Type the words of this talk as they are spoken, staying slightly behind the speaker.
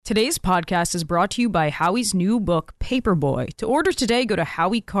Today's podcast is brought to you by Howie's new book, Paperboy. To order today, go to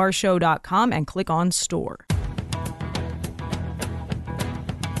howiecarrshow.com and click on store.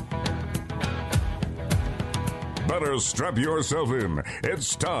 Better strap yourself in.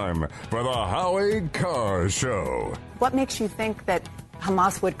 It's time for the Howie Carr Show. What makes you think that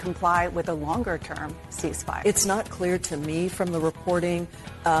Hamas would comply with a longer-term ceasefire? It's not clear to me from the reporting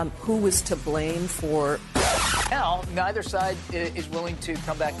who was to blame for. Now, neither side is willing to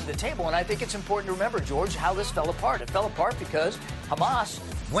come back to the table, and I think it's important to remember, George, how this fell apart. It fell apart because Hamas.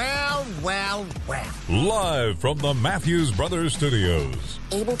 Well. Live from the Matthews Brothers Studios.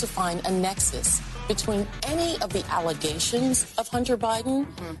 Able to find a nexus between any of the allegations of Hunter Biden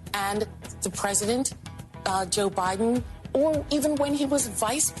and the president, Joe Biden, or even when he was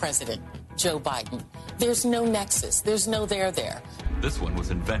vice president, Joe Biden. There's no nexus. There's no there. This one was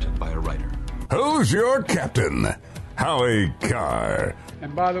invented by a writer. Who's your captain? Howie Carr.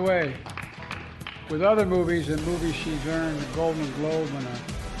 And by the way, with other movies and movies she's earned a Golden Globe and a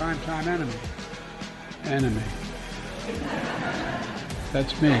Primetime Enemy.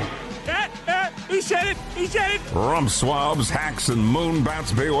 That's me. He said it! Rump swabs, hacks, and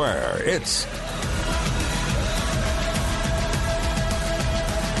moonbats beware. It's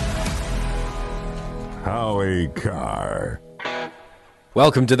Howie Carr.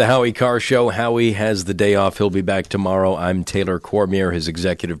 Welcome to the Howie Carr Show. Howie has the day off. He'll be back tomorrow. I'm Taylor Cormier, his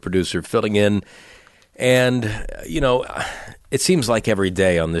executive producer, filling in. And, it seems like every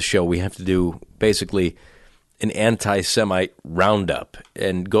day on this show we have to do basically an anti-Semite roundup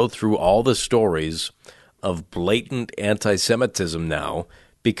and go through all the stories of blatant anti-Semitism now,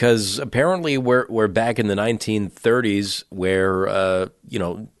 because apparently we're back in the 1930s where,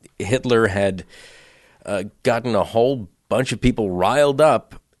 Hitler had gotten a whole bunch of people riled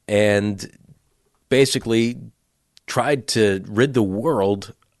up and basically tried to rid the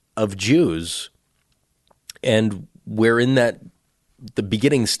world of Jews. And we're in the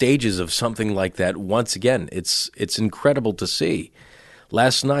beginning stages of something like that once again. It's incredible to see.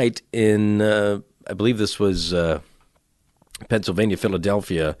 Last night in, I believe this was Pennsylvania,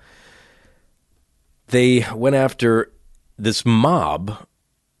 Philadelphia, they went after this mob,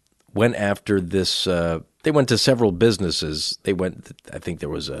 they went to several businesses. I think there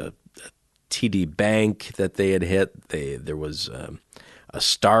was a TD Bank that they had hit. There was a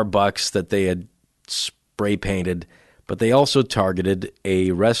Starbucks that they had spray painted, but they also targeted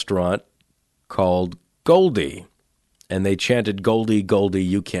a restaurant called Goldie, and they chanted, "Goldie, Goldie,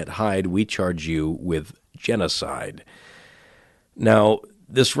 you can't hide. We charge you with genocide." Now,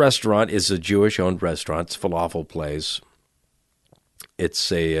 this restaurant is a Jewish-owned restaurant. It's a falafel place.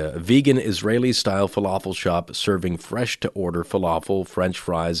 It's a vegan Israeli-style falafel shop serving fresh-to-order falafel, French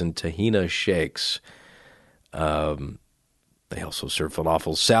fries, and tahina shakes. They also serve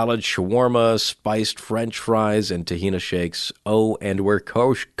falafel salad, shawarma, spiced French fries, and tahina shakes. Oh, and we're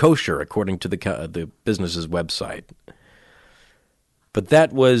kosher, according to the business's website. But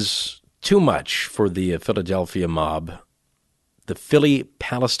that was too much for the Philadelphia mob. The Philly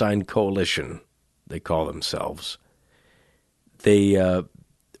Palestine Coalition, they call themselves. They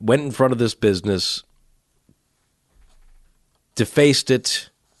went in front of this business, defaced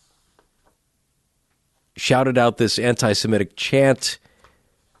it, shouted out this anti-Semitic chant,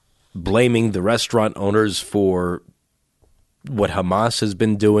 blaming the restaurant owners for what Hamas has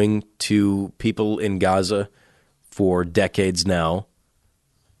been doing to people in Gaza for decades now.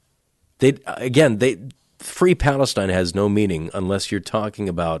 Free Palestine has no meaning unless you're talking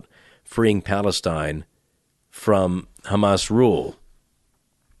about freeing Palestine from Hamas rule.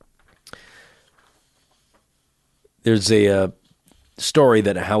 There's a story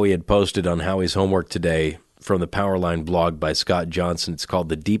that Howie had posted on Howie's Homework today from the Powerline blog by Scott Johnson. It's called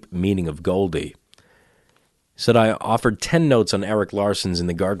The Deep Meaning of Goldie. He said, I offered 10 notes on Eric Larson's In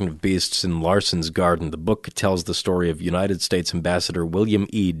the Garden of Beasts in Larson's Garden. The book tells the story of United States Ambassador William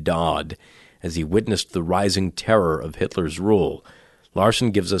E. Dodd as he witnessed the rising terror of Hitler's rule.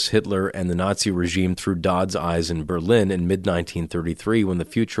 Larson gives us Hitler and the Nazi regime through Dodd's eyes in Berlin in mid-1933 when the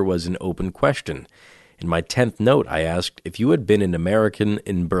future was an open question. In my 10th note, I asked, if you had been an American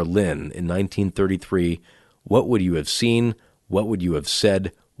in Berlin in 1933, what would you have seen? What would you have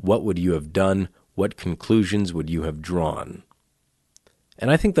said? What would you have done? What conclusions would you have drawn?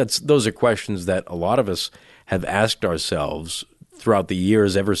 And I think those are questions that a lot of us have asked ourselves throughout the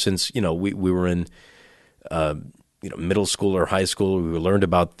years, ever since, we were in middle school or high school. We learned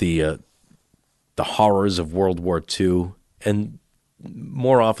about the horrors of World War II, and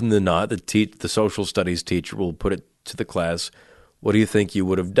more often than not, the social studies teacher will put it to the class, what do you think you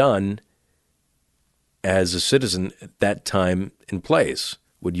would have done as a citizen at that time and place?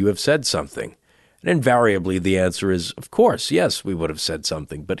 Would you have said something? And invariably the answer is, of course, yes, we would have said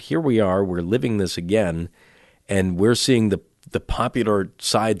something. But here we are, we're living this again, and we're seeing the popular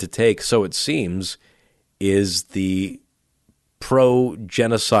side to take, so it seems, is the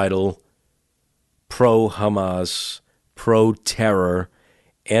pro-genocidal, pro-Hamas, pro-terror,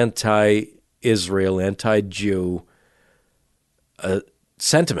 anti-Israel, anti-Jew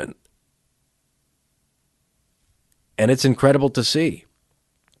sentiment. And it's incredible to see.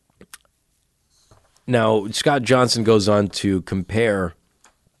 Now, Scott Johnson goes on to compare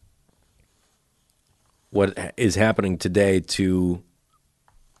what is happening today to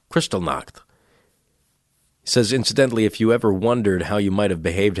Kristallnacht. He says, incidentally, if you ever wondered how you might have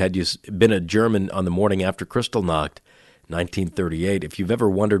behaved had you been a German on the morning after Kristallnacht, 1938, if you've ever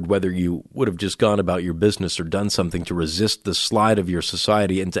wondered whether you would have just gone about your business or done something to resist the slide of your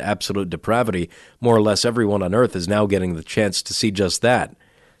society into absolute depravity, more or less everyone on earth is now getting the chance to see just that.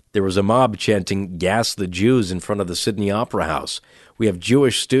 There was a mob chanting, "Gas the Jews," in front of the Sydney Opera House. We have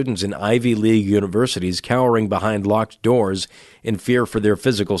Jewish students in Ivy League universities cowering behind locked doors in fear for their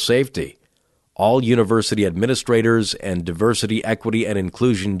physical safety. All university administrators and diversity, equity, and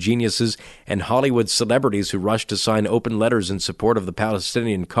inclusion geniuses and Hollywood celebrities who rushed to sign open letters in support of the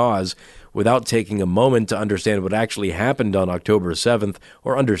Palestinian cause without taking a moment to understand what actually happened on October 7th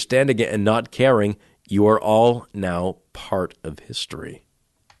or understanding it and not caring, you are all now part of history.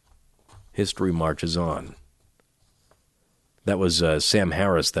 History marches on. That was Sam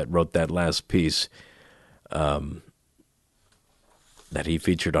Harris that wrote that last piece that he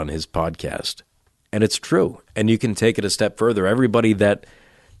featured on his podcast. And it's true. And you can take it a step further. Everybody that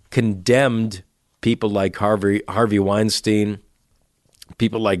condemned people like Harvey Weinstein,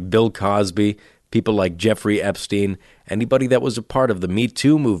 people like Bill Cosby, people like Jeffrey Epstein, anybody that was a part of the Me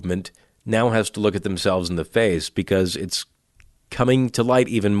Too movement now has to look at themselves in the face, because it's coming to light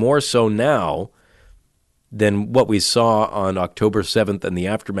even more so now than what we saw on October 7th and the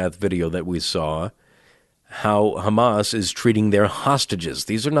aftermath video that we saw, how Hamas is treating their hostages.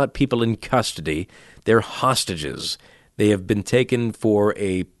 These are not people in custody. They're hostages. They have been taken for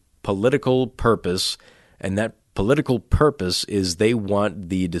a political purpose, and that political purpose is they want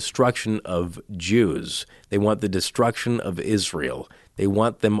the destruction of Jews. They want the destruction of Israel. They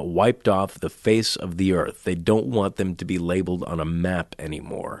want them wiped off the face of the earth. They don't want them to be labeled on a map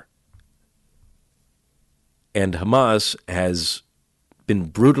anymore. And Hamas has been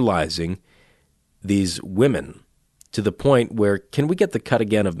brutalizing these women to the point where, can we get the cut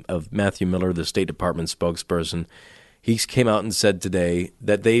again of Matthew Miller, the State Department spokesperson? He came out and said today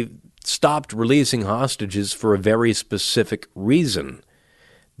that they stopped releasing hostages for a very specific reason.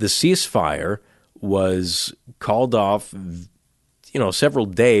 The ceasefire was called off, several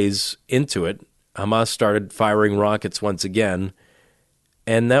days into it. Hamas started firing rockets once again,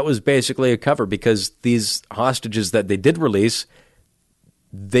 and that was basically a cover, because these hostages that they did release,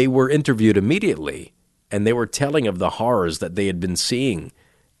 they were interviewed immediately, and they were telling of the horrors that they had been seeing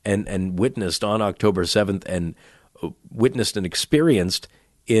and witnessed on October 7th and witnessed and experienced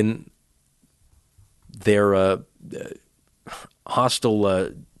in their hostile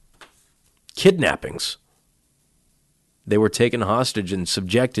kidnappings. They were taken hostage and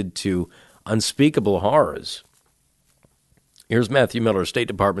subjected to unspeakable horrors. Here's Matthew Miller, State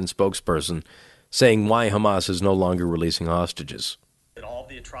Department spokesperson, saying why Hamas is no longer releasing hostages. All of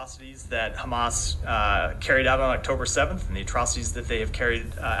the atrocities that Hamas carried out on October 7th and the atrocities that they have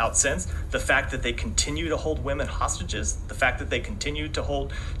carried out since, the fact that they continue to hold women hostages, the fact that they continue to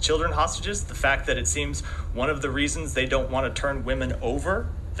hold children hostages, the fact that it seems one of the reasons they don't want to turn women over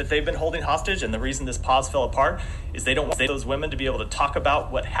that they've been holding hostage, and the reason this pause fell apart, is they don't want those women to be able to talk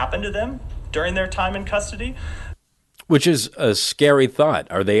about what happened to them during their time in custody. Which is a scary thought.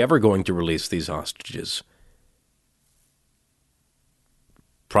 Are they ever going to release these hostages?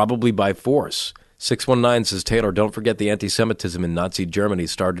 Probably by force. 619 says, Taylor, don't forget the anti-Semitism in Nazi Germany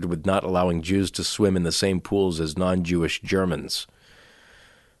started with not allowing Jews to swim in the same pools as non-Jewish Germans.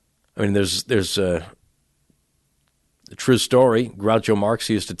 I mean, there's a true story. Groucho Marx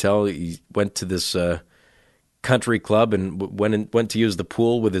used to tell. He went to this country club and went to use the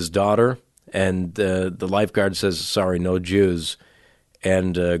pool with his daughter, and the lifeguard says, sorry, no Jews.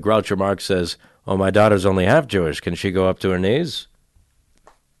 And Groucho Marx says, oh, my daughter's only half Jewish. Can she go up to her knees?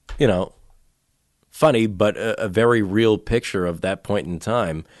 Funny, but a very real picture of that point in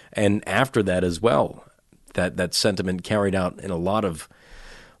time. And after that as well, that sentiment carried out in a lot of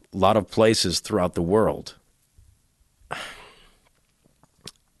places throughout the world.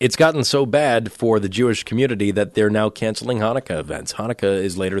 It's gotten so bad for the Jewish community that they're now canceling Hanukkah events. Hanukkah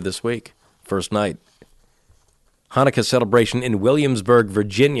is later this week, first night. Hanukkah celebration in Williamsburg,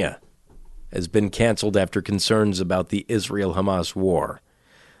 Virginia, has been canceled after concerns about the Israel-Hamas war.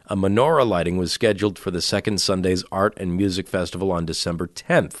 A menorah lighting was scheduled for the Second Sunday's Art and Music Festival on December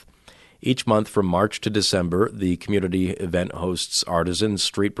 10th. Each month from March to December, the community event hosts artisans,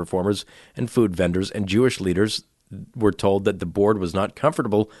 street performers, and food vendors, and Jewish leaders were told that the board was not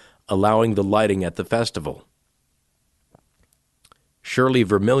comfortable allowing the lighting at the festival. Shirley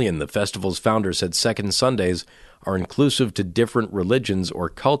Vermillion, the festival's founder, said Second Sundays are inclusive to different religions or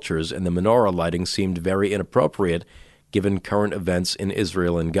cultures, and the menorah lighting seemed very inappropriate given current events in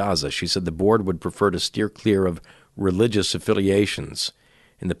Israel and Gaza. She said the board would prefer to steer clear of religious affiliations.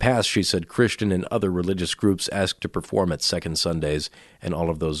 In the past, she said Christian and other religious groups asked to perform at Second Sundays, and all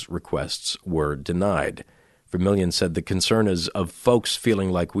of those requests were denied. Vermillion said the concern is of folks feeling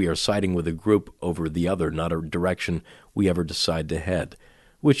like we are siding with a group over the other, not a direction we ever decide to head,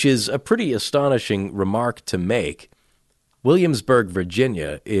 which is a pretty astonishing remark to make. Williamsburg,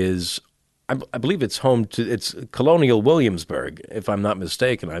 Virginia is, I believe it's home to, it's Colonial Williamsburg, if I'm not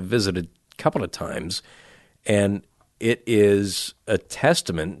mistaken. I've visited a couple of times, and it is a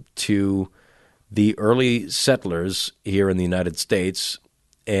testament to the early settlers here in the United States.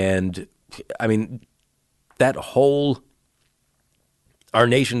 And, I mean, that whole, our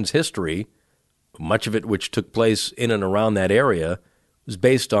nation's history, much of it which took place in and around that area, was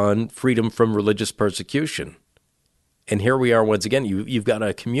based on freedom from religious persecution. And here we are once again. You've got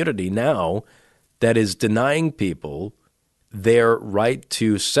a community now that is denying people their right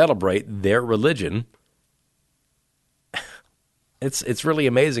to celebrate their religion. It's really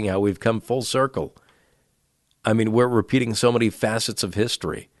amazing how we've come full circle. I mean, we're repeating so many facets of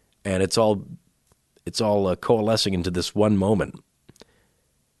history, and it's all coalescing into this one moment.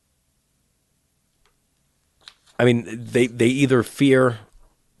 I mean, they either fear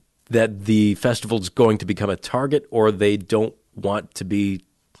that the festival's going to become a target, or they don't want to be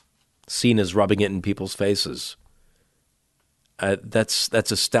seen as rubbing it in people's faces. That's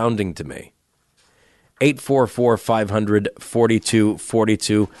astounding to me.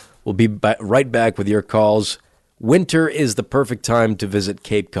 844-500-4242. We'll be right back with your calls. Winter is the perfect time to visit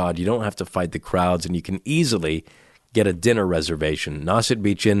Cape Cod. You don't have to fight the crowds, and you can easily get a dinner reservation. Nauset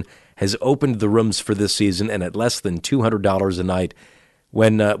Beach Inn has opened the rooms for this season, and at less than $200 a night.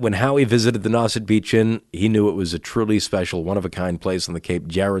 When Howie visited the Nauset Beach Inn, he knew it was a truly special, one-of-a-kind place on the Cape.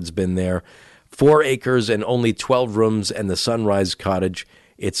 Jared's been there. 4 acres and only 12 rooms, and the Sunrise Cottage.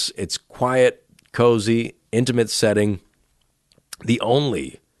 It's quiet, cozy, intimate setting. The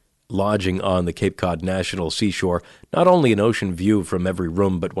only lodging on the Cape Cod National Seashore. Not only an ocean view from every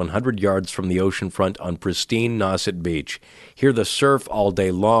room, but 100 yards from the ocean front on pristine Nauset Beach. Hear the surf all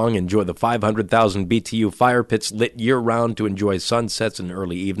day long. Enjoy the 500,000 BTU fire pits lit year-round to enjoy sunsets and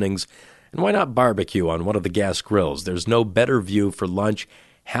early evenings. And why not barbecue on one of the gas grills? There's no better view for lunch,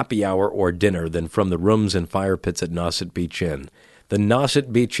 happy hour, or dinner than from the rooms and fire pits at Nauset Beach Inn. The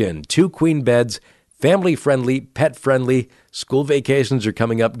Nauset Beach Inn, 2 queen beds, family-friendly, pet-friendly. School vacations are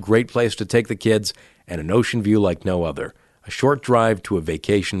coming up. Great place to take the kids, and an ocean view like no other. A short drive to a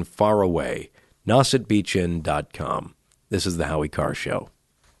vacation far away. NausetBeachInn.com. This is the Howie Carr Show.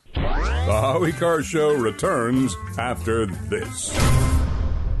 The Howie Carr Show returns after this.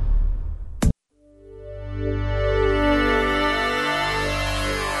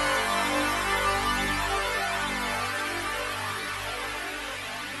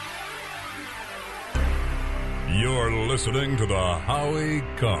 You're listening to the Howie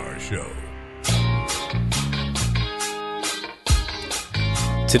Carr Show.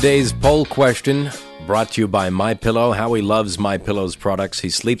 Today's poll question brought to you by MyPillow. Howie loves MyPillow's products. He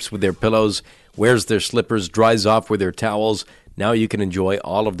sleeps with their pillows, wears their slippers, dries off with their towels. Now you can enjoy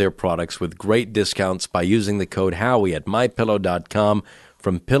all of their products with great discounts by using the code Howie at MyPillow.com.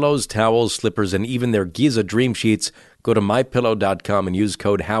 From pillows, towels, slippers, and even their Giza Dream Sheets, go to MyPillow.com and use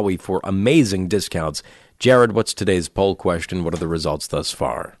code Howie for amazing discounts. Jared, what's today's poll question? What are the results thus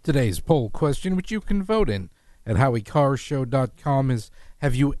far? Today's poll question, which you can vote in at HowieCarrShow.com, is: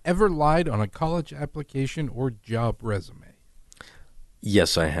 have you ever lied on a college application or job resume?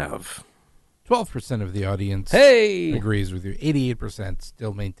 Yes, I have. 12% of the audience agrees with you. 88%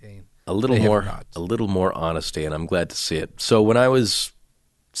 still maintain a little more honesty, and I'm glad to see it. So when I was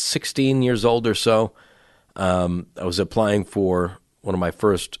 16 years old or so, I was applying for one of my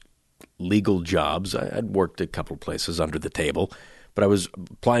first legal jobs. I'd worked a couple places under the table, but I was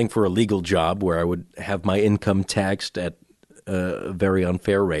applying for a legal job where I would have my income taxed at a very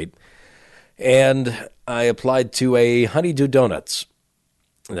unfair rate. And I applied to a Honeydew Donuts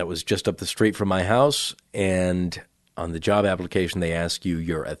that was just up the street from my house. And on the job application, they ask you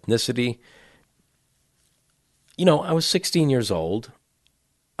your ethnicity. I was 16 years old.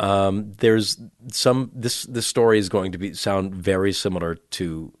 There's this story is going to sound very similar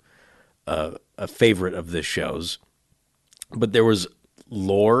to a favorite of this show's, but there was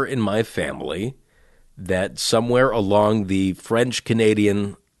lore in my family that somewhere along the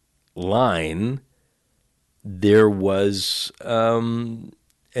French-Canadian line there was an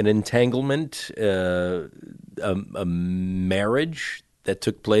entanglement, a marriage that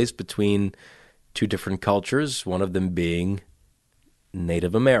took place between two different cultures, one of them being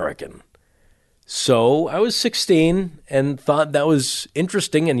Native American. So I was 16 and thought that was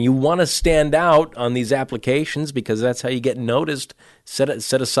interesting, and you want to stand out on these applications because that's how you get noticed, set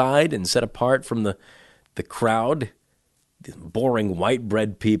aside and set apart from the crowd, the boring white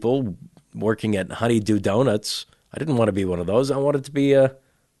bread people working at Honeydew Donuts. I didn't want to be one of those. I wanted to be a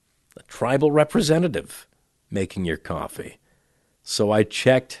tribal representative making your coffee. So I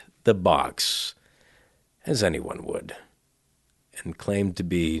checked the box, as anyone would, and claimed to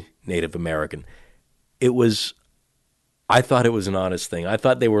be Native American. I thought it was an honest thing. I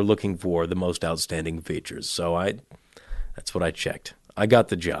thought they were looking for the most outstanding features. So that's what I checked. I got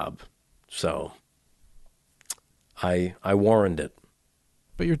the job. So I warranted it.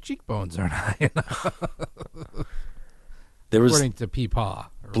 But your cheekbones aren't high enough. There was according to Peepaw.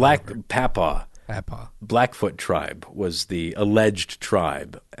 Papa. Blackfoot tribe was the alleged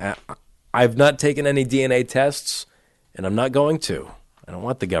tribe. I've not taken any DNA tests, and I'm not going to. I don't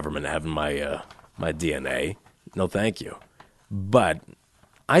want the government having my DNA. No, thank you. But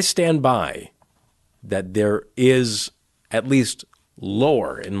I stand by that there is at least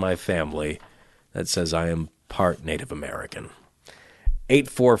lore in my family that says I am part Native American.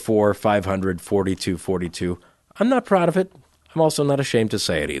 844-500-4242. I'm not proud of it. I'm also not ashamed to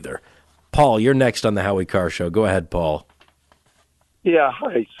say it either. Paul, you're next on the Howie Carr Show. Go ahead, Paul. Yeah,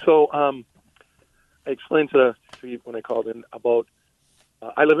 hi. So I explained to you when I called in about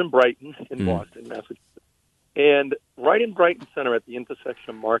I live in Brighton in Boston, Massachusetts. And right in Brighton Center at the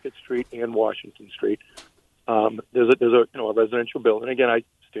intersection of Market Street and Washington Street, there's a residential building. Again, I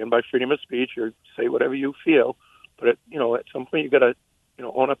stand by freedom of speech or say whatever you feel, but at some point you got to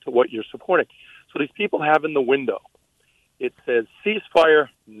own up to what you're supporting. So these people have in the window, it says ceasefire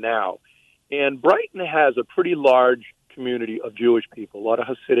now. And Brighton has a pretty large community of Jewish people, a lot of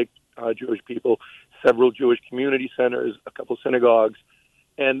Hasidic Jewish people, several Jewish community centers, a couple synagogues.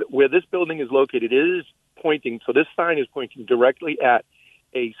 And where this building is located, it is pointing, so this sign is pointing directly at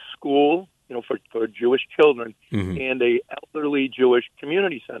a school, for Jewish children and a elderly Jewish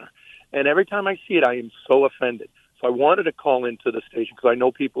community center. And every time I see it, I am so offended. So I wanted to call into the station because I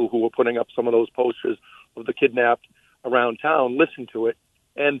know people who were putting up some of those posters of the kidnapped around town, listen to it.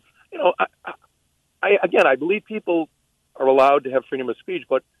 And, I believe people are allowed to have freedom of speech,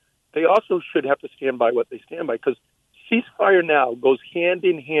 but they also should have to stand by what they stand by, because ceasefire now goes hand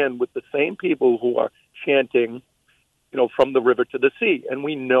in hand with the same people who are chanting, from the river to the sea. And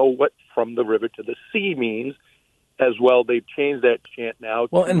we know what from the river to the sea means as well. They've changed that chant now.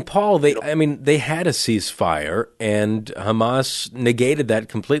 Well, and Paul, they had a ceasefire, and Hamas negated that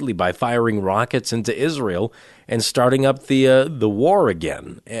completely by firing rockets into Israel and starting up the war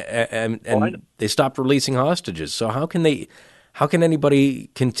again. And they stopped releasing hostages. So how can anybody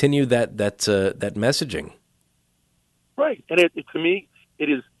continue that messaging? Right, and to me, it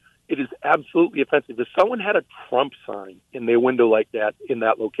is absolutely offensive. If someone had a Trump sign in their window like that in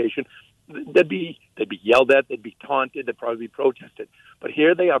that location, they'd be yelled at, they'd be taunted, they'd probably be protested. But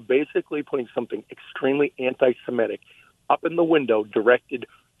here they are basically putting something extremely anti-Semitic up in the window, directed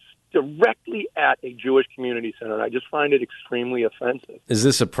directly at a Jewish community center. And I just find it extremely offensive. Is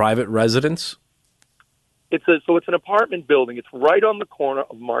this a private residence? It's an apartment building. It's right on the corner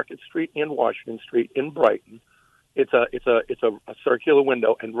of Market Street and Washington Street in Brighton. It's a circular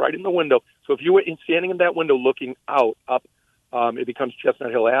window, and right in the window. So if you were standing in that window looking up, it becomes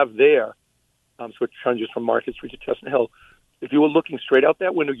Chestnut Hill Ave there. So it changes from Market Street to Chestnut Hill. If you were looking straight out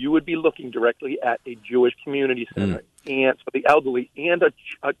that window, you would be looking directly at a Jewish community center, and for the elderly, and a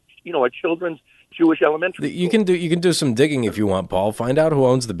children's Jewish elementary school. You can do some digging if you want, Paul. Find out who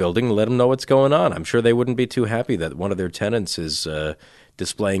owns the building and let them know what's going on. I'm sure they wouldn't be too happy that one of their tenants is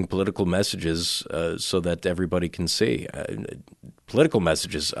displaying political messages so that everybody can see. Political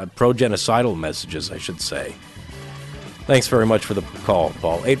messages, pro-genocidal messages, I should say. Thanks very much for the call,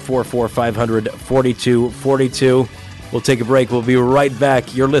 Paul. 844-500-4242. We'll take a break. We'll be right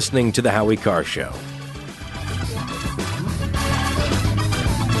back. You're listening to The Howie Carr Show.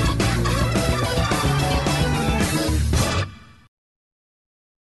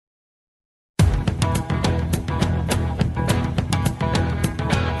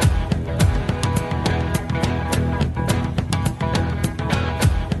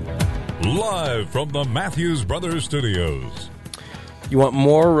 Live from the Matthews Brothers Studios. You want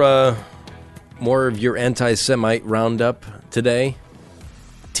more of your anti-Semite roundup today?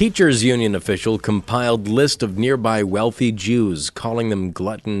 Teachers union official compiled list of nearby wealthy Jews, calling them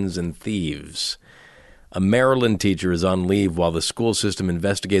gluttons and thieves. A Maryland teacher is on leave while the school system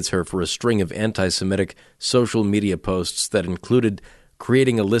investigates her for a string of anti-Semitic social media posts that included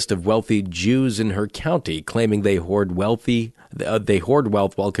creating a list of wealthy Jews in her county, claiming they hoard wealth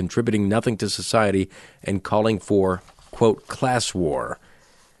while contributing nothing to society, and calling for, quote, class war.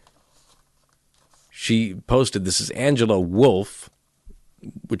 She posted, this is Angela Wolf,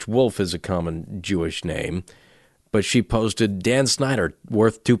 which Wolf is a common Jewish name, but she posted Dan Snyder,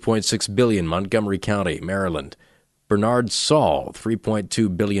 worth $2.6 billion, Montgomery County, Maryland. Bernard Saul,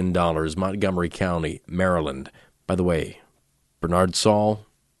 $3.2 billion, Montgomery County, Maryland. By the way, Bernard Saul,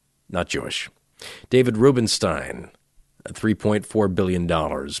 not Jewish. David Rubenstein, $3.4 billion,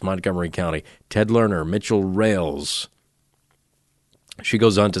 Montgomery County. Ted Lerner, Mitchell Rails. She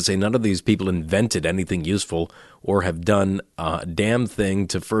goes on to say none of these people invented anything useful or have done a damn thing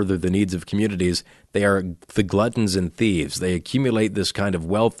to further the needs of communities. They are the gluttons and thieves. They accumulate this kind of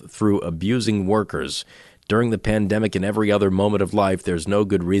wealth through abusing workers. During the pandemic and every other moment of life, there's no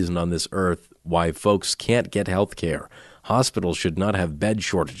good reason on this earth why folks can't get health care. Hospitals should not have bed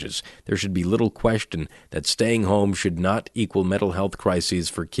shortages. There should be little question that staying home should not equal mental health crises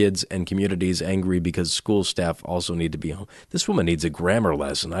for kids and communities angry because school staff also need to be home. This woman needs a grammar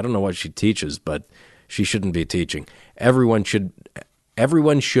lesson. I don't know what she teaches, but she shouldn't be teaching. Everyone should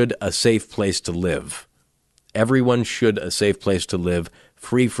a safe place to live. Everyone should a safe place to live,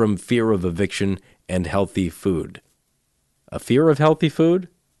 free from fear of eviction and healthy food. A fear of healthy food?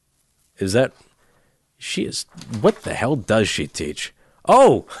 Is that... She is... What the hell does she teach?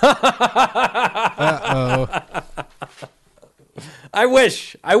 Oh! Uh-oh. I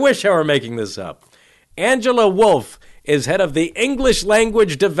wish I were making this up. Angela Wolf is head of the English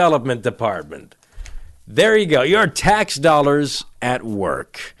Language Development Department. There you go. Your tax dollars at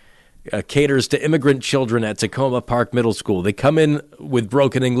work. Caters to immigrant children at Tacoma Park Middle School. They come in with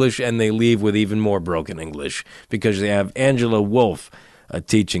broken English and they leave with even more broken English because they have Angela Wolf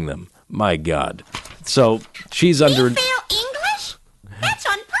teaching them. My God. So she's under... You fail English? That's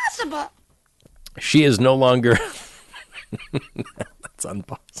impossible. She is no longer... That's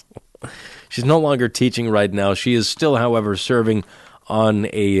impossible. She's no longer teaching right now. She is still, however, serving on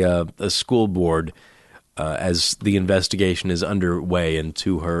a school board as the investigation is underway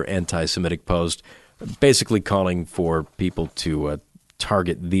into her anti-Semitic post, basically calling for people to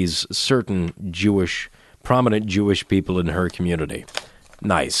target these certain prominent Jewish people in her community.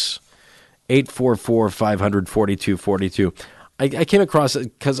 Nice. 844-500-4242. I came across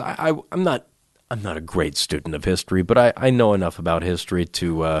it because I'm not a great student of history, but I know enough about history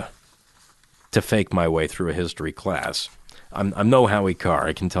to fake my way through a history class. I'm no Howie Carr,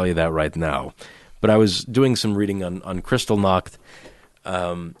 I can tell you that right now. But I was doing some reading on Kristallnacht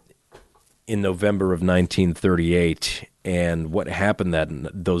in November of 1938 and what happened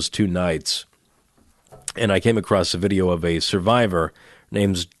those two nights. And I came across a video of a survivor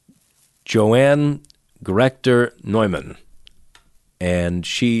named Joanne Gerechter Neumann, and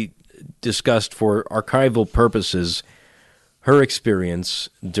she discussed for archival purposes her experience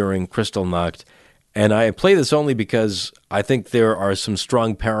during Kristallnacht. And I play this only because I think there are some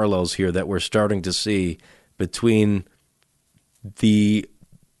strong parallels here that we're starting to see between the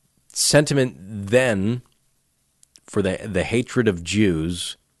sentiment then for the hatred of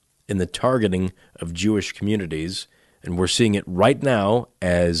Jews and the targeting of Jewish communities. And we're seeing it right now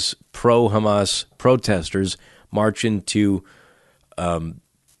as pro-Hamas protesters march into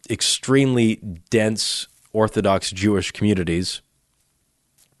extremely dense Orthodox Jewish communities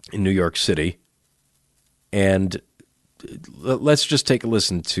in New York City. And let's just take a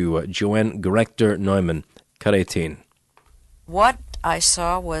listen to Joanne Gerechter Neumann, Cut 18. What I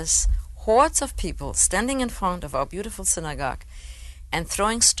saw was hordes of people standing in front of our beautiful synagogue and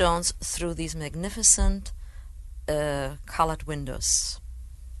throwing stones through these magnificent colored windows.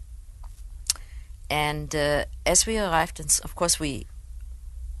 And as we arrived, and of course we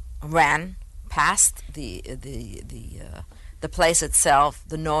ran past the place itself,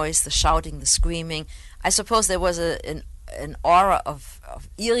 the noise, the shouting, the screaming. I suppose there was an aura of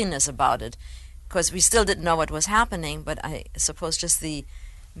eeriness about it, because we still didn't know what was happening, but I suppose just the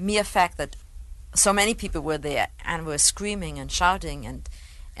mere fact that so many people were there and were screaming and shouting and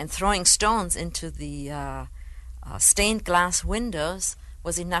throwing stones into the stained glass windows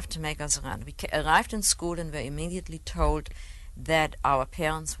was enough to make us run. We arrived in school and were immediately told that our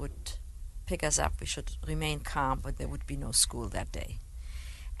parents would pick us up. We should remain calm, but there would be no school that day.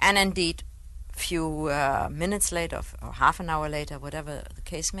 And indeed, few minutes later, or half an hour later, whatever the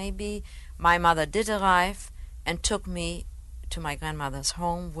case may be, my mother did arrive and took me to my grandmother's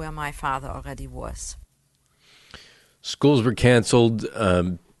home where my father already was. Schools were canceled,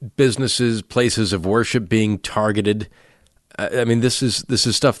 businesses, places of worship being targeted. I mean, this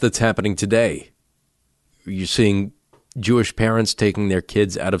is stuff that's happening today. You're seeing Jewish parents taking their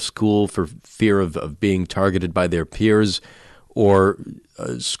kids out of school for fear of being targeted by their peers, or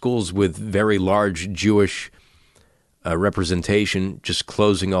schools with very large Jewish representation just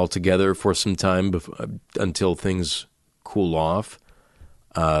closing altogether for some time until things cool off.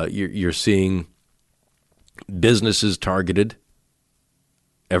 You're seeing businesses targeted.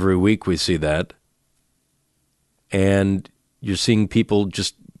 Every week we see that. And you're seeing people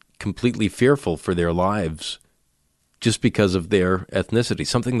just completely fearful for their lives just because of their ethnicity,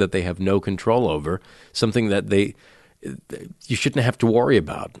 something that they have no control over, something that you shouldn't have to worry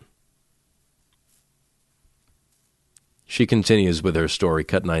about. She continues with her story,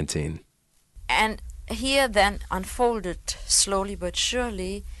 cut 19. And here then unfolded slowly but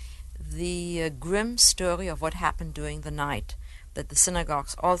surely the grim story of what happened during the night, that the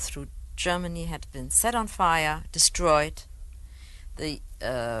synagogues all through Germany had been set on fire, destroyed. The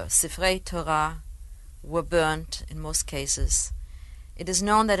Sifrei Torah were burnt in most cases. It is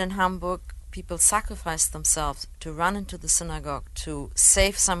known that in Hamburg people sacrificed themselves to run into the synagogue to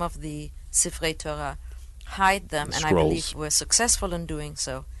save some of the Sifrei Torah, hide them, and I believe were successful in doing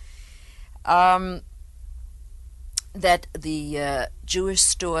so. That the Jewish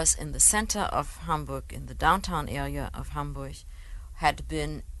stores in the center of Hamburg, in the downtown area of Hamburg, had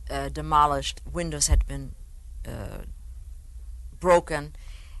been demolished. Windows had been broken.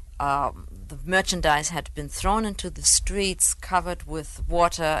 The merchandise had been thrown into the streets, covered with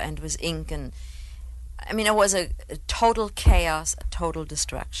water and with ink. And I mean, it was a total chaos, a total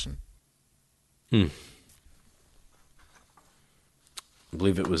destruction. I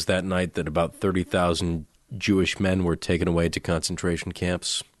believe it was that night that about 30,000 Jewish men were taken away to concentration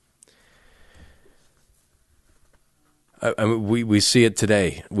camps. I mean, we see it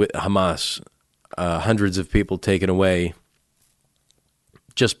today with Hamas. Hundreds of people taken away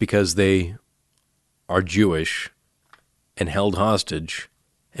just because they are Jewish and held hostage,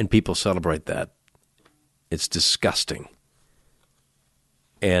 and people celebrate that. It's disgusting.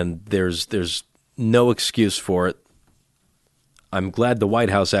 And there's no excuse for it. I'm glad the White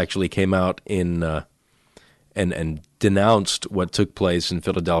House actually came out and denounced what took place in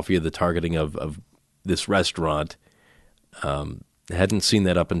Philadelphia, the targeting of this restaurant. Hadn't seen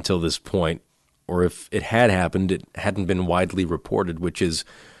that up until this point, or if it had happened, it hadn't been widely reported, which is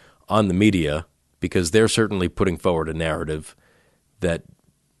on the media, because they're certainly putting forward a narrative that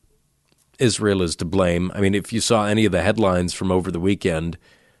Israel is to blame. I mean, if you saw any of the headlines from over the weekend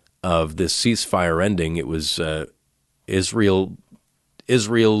of this ceasefire ending, it was Israel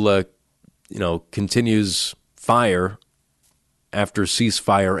continues fire after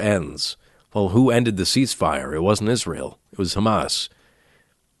ceasefire ends. Well, who ended the ceasefire? It wasn't Israel. It was Hamas.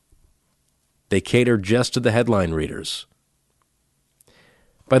 They catered just to the headline readers.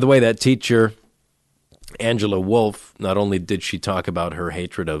 By the way, that teacher, Angela Wolf, not only did she talk about her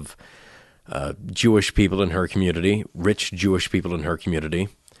hatred of Jewish people in her community, rich Jewish people in her community,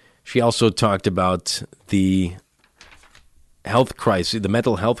 she also talked about the health crisis, the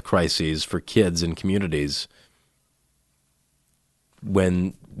mental health crises for kids in communities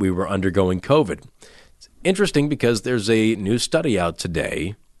when we were undergoing COVID. It's interesting because there's a new study out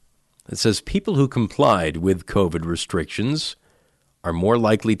today that says people who complied with COVID restrictions are more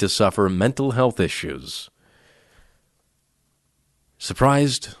likely to suffer mental health issues.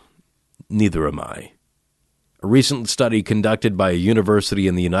 Surprised? Neither am I. A recent study conducted by a university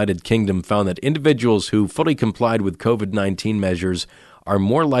in the United Kingdom found that individuals who fully complied with COVID-19 measures are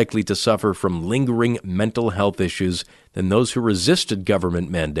more likely to suffer from lingering mental health issues than those who resisted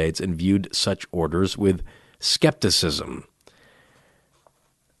government mandates and viewed such orders with skepticism.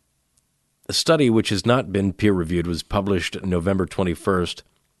 A study which has not been peer-reviewed was published November 21st.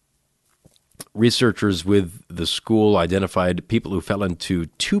 Researchers with the school identified people who fell into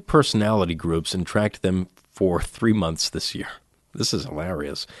 2 personality groups and tracked them for 3 months this year. This is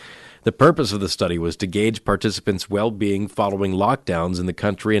hilarious. The purpose of the study was to gauge participants' well-being following lockdowns in the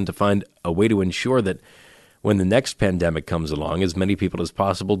country and to find a way to ensure that when the next pandemic comes along, as many people as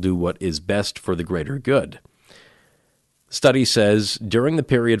possible do what is best for the greater good. The study says during the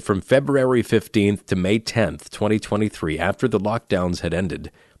period from February 15th to May 10th, 2023, after the lockdowns had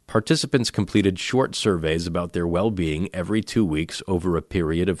ended, participants completed short surveys about their well-being every 2 weeks over a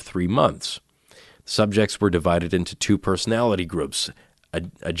period of 3 months. Subjects were divided into 2 personality groups,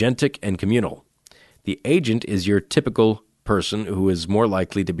 agentic, and communal. The agent is your typical person who is more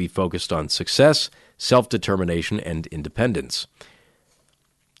likely to be focused on success, self-determination, and independence.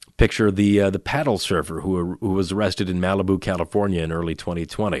 Picture the paddle surfer who was arrested in Malibu, California in early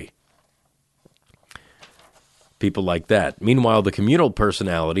 2020. People like that. Meanwhile, the communal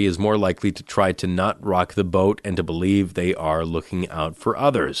personality is more likely to try to not rock the boat and to believe they are looking out for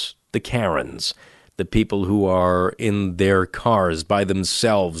others. The Karens, the people who are in their cars by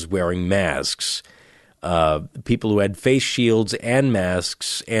themselves wearing masks, people who had face shields and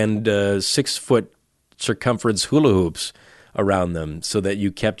masks and 6-foot circumference hula hoops around them so that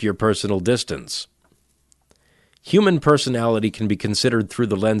you kept your personal distance. Human personality can be considered through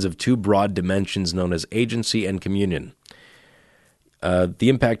the lens of two broad dimensions known as agency and communion. The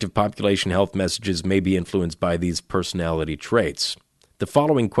impact of population health messages may be influenced by these personality traits. The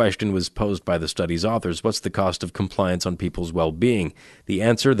following question was posed by the study's authors: what's the cost of compliance on people's well-being? The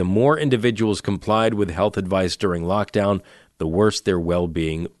answer: the more individuals complied with health advice during lockdown, the worse their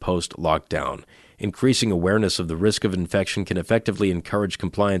well-being post-lockdown. Increasing awareness of the risk of infection can effectively encourage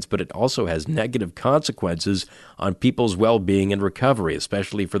compliance, but it also has negative consequences on people's well-being and recovery,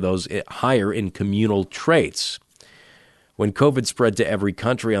 especially for those higher in communal traits. When COVID spread to every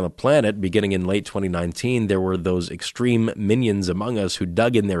country on the planet, beginning in late 2019, there were those extreme minions among us who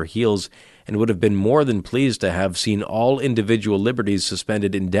dug in their heels and would have been more than pleased to have seen all individual liberties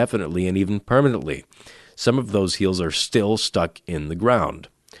suspended indefinitely and even permanently. Some of those heels are still stuck in the ground.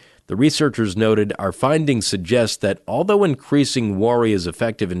 The researchers noted, our findings suggest that although increasing worry is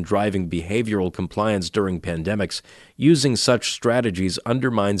effective in driving behavioral compliance during pandemics, using such strategies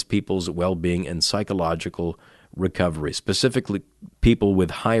undermines people's well-being and psychological recovery. Specifically, people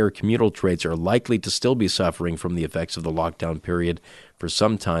with higher communal traits are likely to still be suffering from the effects of the lockdown period for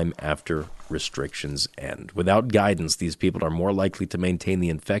some time after restrictions end. Without guidance, these people are more likely to maintain the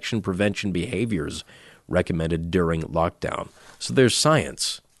infection prevention behaviors recommended during lockdown. So there's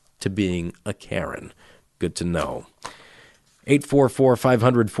science to being a Karen. Good to know.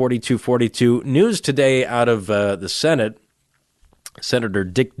 844-500-4242. News today out of the Senate. Senator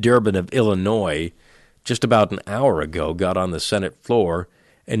Dick Durbin of Illinois, just about an hour ago, got on the Senate floor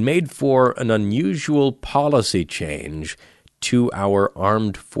and made for an unusual policy change to our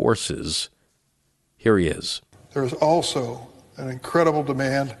armed forces. Here he is. There's also an incredible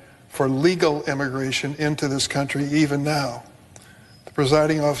demand for legal immigration into this country even now. The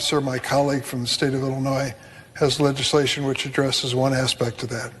presiding officer, my colleague from the state of Illinois, has legislation which addresses one aspect of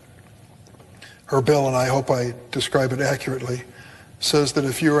that. Her bill, and I hope I describe it accurately, says that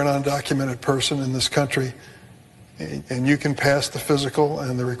if you're an undocumented person in this country and you can pass the physical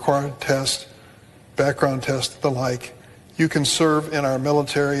and the required test, background test, the like, you can serve in our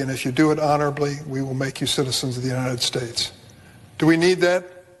military, and if you do it honorably, we will make you citizens of the United States. Do we need that?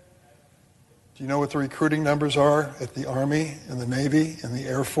 Do you know what the recruiting numbers are at the Army and the Navy and the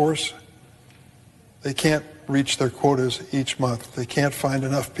Air Force? They can't reach their quotas each month. They can't find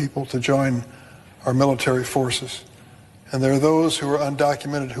enough people to join our military forces. And there are those who are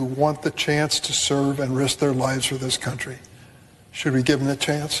undocumented who want the chance to serve and risk their lives for this country. Should we give them the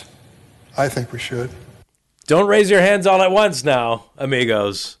chance? I think we should. Don't raise your hands all at once now,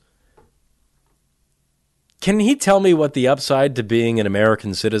 amigos. Can he tell me what the upside to being an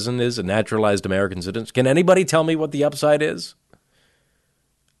American citizen is, a naturalized American citizen? Can anybody tell me what the upside is?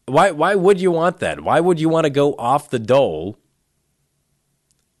 Why would you want that? Why would you want to go off the dole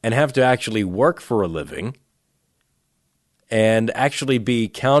and have to actually work for a living and actually be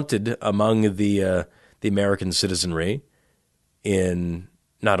counted among the American citizenry in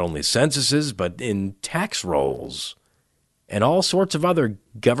not only censuses, but in tax rolls and all sorts of other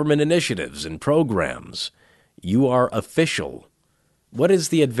government initiatives and programs? You are official. What is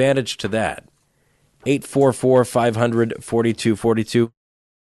the advantage to that? 844-500-4242.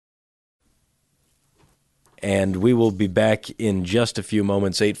 And we will be back in just a few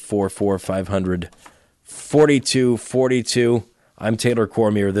moments. 844-500-4242. I'm Taylor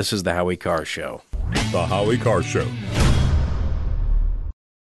Cormier. This is the Howie Carr Show. The Howie Carr Show.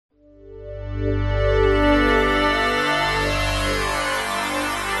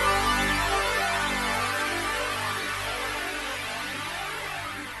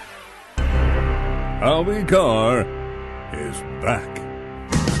 Howie Carr is back.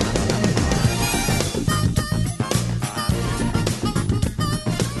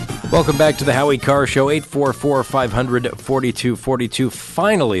 Welcome back to the Howie Carr Show, 844-500-4242.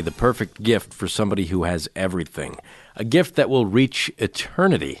 Finally, the perfect gift for somebody who has everything. A gift that will reach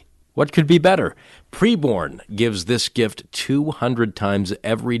eternity. What could be better? Preborn gives this gift 200 times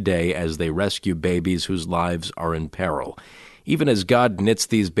every day as they rescue babies whose lives are in peril. Even as God knits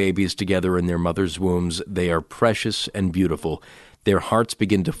these babies together in their mother's wombs, they are precious and beautiful. Their hearts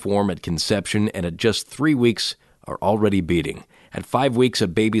begin to form at conception, and at just 3 weeks are already beating. At 5 weeks, a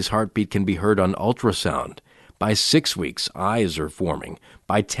baby's heartbeat can be heard on ultrasound. By 6 weeks, eyes are forming.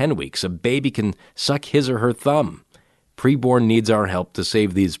 By 10 weeks, a baby can suck his or her thumb. Preborn needs our help to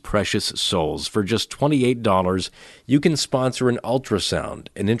save these precious souls. For just $28, you can sponsor an ultrasound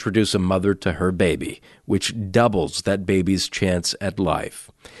and introduce a mother to her baby, which doubles that baby's chance at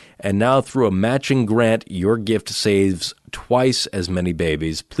life. And now, through a matching grant, your gift saves twice as many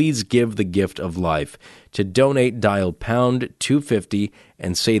babies. Please give the gift of life. To donate, dial pound 250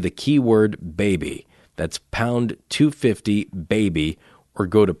 and say the keyword baby. That's pound 250 baby, or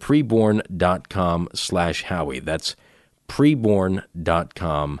go to preborn.com/Howie. That's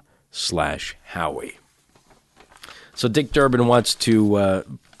preborn.com/Howie. So Dick Durbin wants to,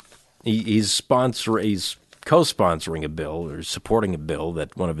 he's co-sponsoring a bill, or supporting a bill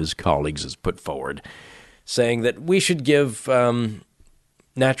that one of his colleagues has put forward, saying that we should give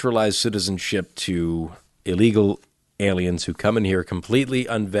naturalized citizenship to illegal aliens who come in here completely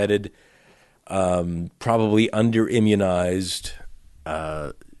unvetted, probably under-immunized,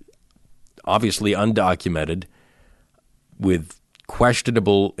 obviously undocumented, with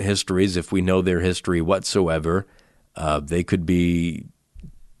questionable histories, if we know their history whatsoever. They could be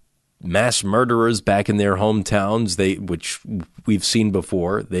mass murderers back in their hometowns, which we've seen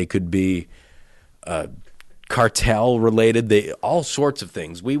before. They could be cartel-related, all sorts of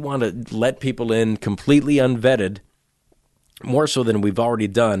things. We want to let people in completely unvetted, more so than we've already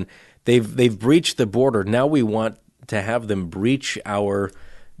done. They've breached the border. Now we want to have them breach our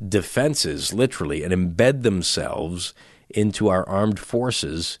defenses, literally, and embed themselves into our armed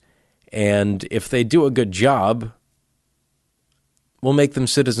forces, and if they do a good job, we'll make them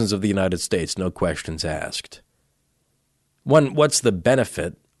citizens of the United States, no questions asked. What's the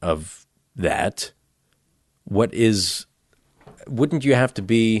benefit of that? Wouldn't you have to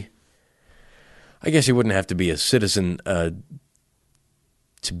be, I guess you wouldn't have to be a citizen to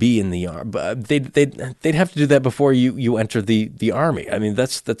be in the army. They'd have to do that before you enter the army. I mean,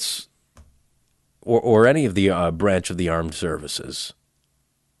 that's or any of the branch of the armed services.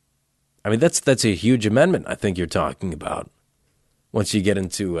 I mean, that's a huge amendment I think you're talking about once you get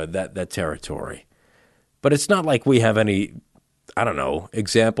into that territory. But it's not like we have any, I don't know,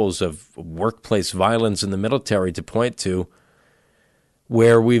 examples of workplace violence in the military to point to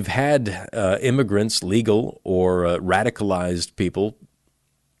where we've had immigrants, legal or radicalized people,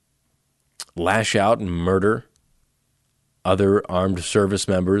 lash out and murder other armed service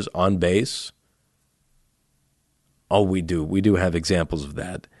members on base. Oh, we do have examples of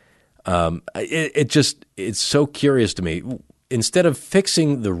that. It's so curious to me. Instead of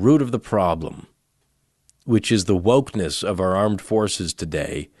fixing the root of the problem, which is the wokeness of our armed forces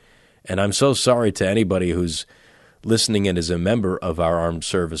today, and I'm so sorry to anybody who's listening in as a member of our armed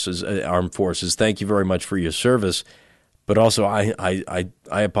forces. Thank you very much for your service, but also I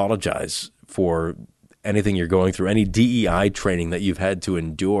apologize for anything you're going through, any DEI training that you've had to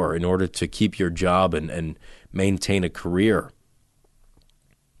endure in order to keep your job and maintain a career.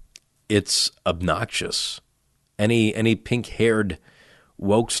 It's obnoxious. Any pink-haired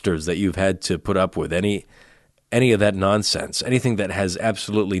wokesters that you've had to put up with, any of that nonsense, anything that has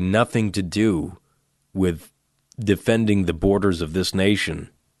absolutely nothing to do with defending the borders of this nation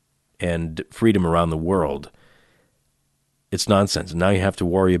and freedom around the world, it's nonsense. Now you have to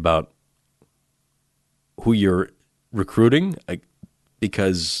worry about who you're recruiting,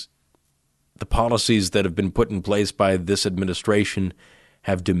 because the policies that have been put in place by this administration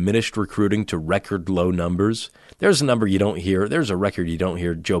have diminished recruiting to record low numbers. There's a number you don't hear. There's a record you don't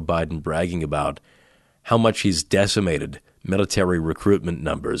hear Joe Biden bragging about how much he's decimated military recruitment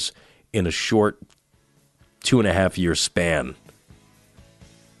numbers in a short 2.5-year span.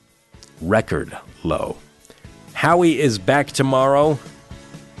 Record low. Howie is back tomorrow.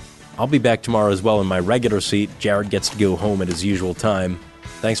 I'll be back tomorrow as well in my regular seat. Jared gets to go home at his usual time.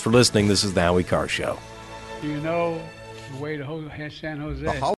 Thanks for listening. This is the Howie Carr Show. Do you know the way to San Jose?